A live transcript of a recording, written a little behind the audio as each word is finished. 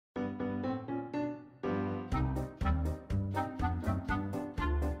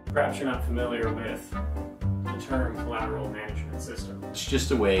Perhaps you're not familiar with the term collateral management system. It's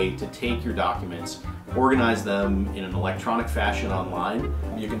just a way to take your documents, organize them in an electronic fashion online.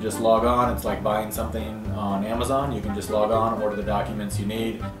 You can just log on. It's like buying something on Amazon. You can just log on, order the documents you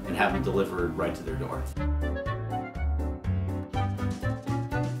need, and have them delivered right to their door.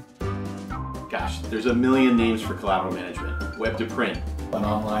 Gosh, there's a million names for collateral management. Web to print. An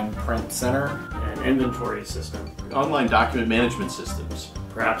online print center. An inventory system. Online document management systems.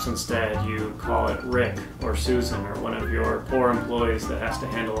 Perhaps instead you call it Rick or Susan or one of your poor employees that has to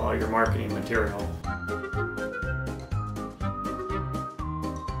handle all your marketing material.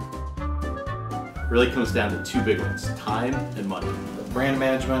 It really comes down to two big ones, time and money. Brand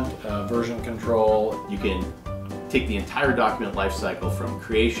management, version control. You can take the entire document lifecycle from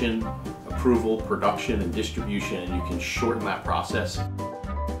creation, approval, production, and distribution, and you can shorten that process.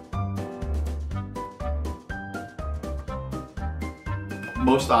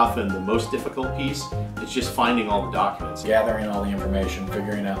 Most often, the most difficult piece is just finding all the documents. Gathering all the information,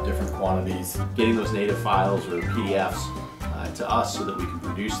 figuring out different quantities. Getting those native files or PDFs to us so that we can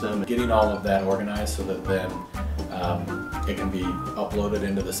produce them. Getting all of that organized so that then it can be uploaded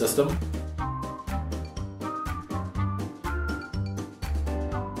into the system.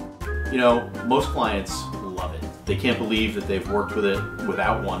 You know, most clients love it. They can't believe that they've worked with it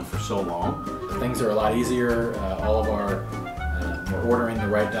without one for so long. Things are a lot easier. All of our we're ordering the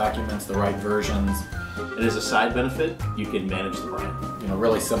right documents, the right versions. And as a side benefit, you can manage the brand. You know,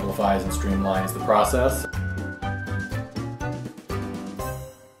 really simplifies and streamlines the process.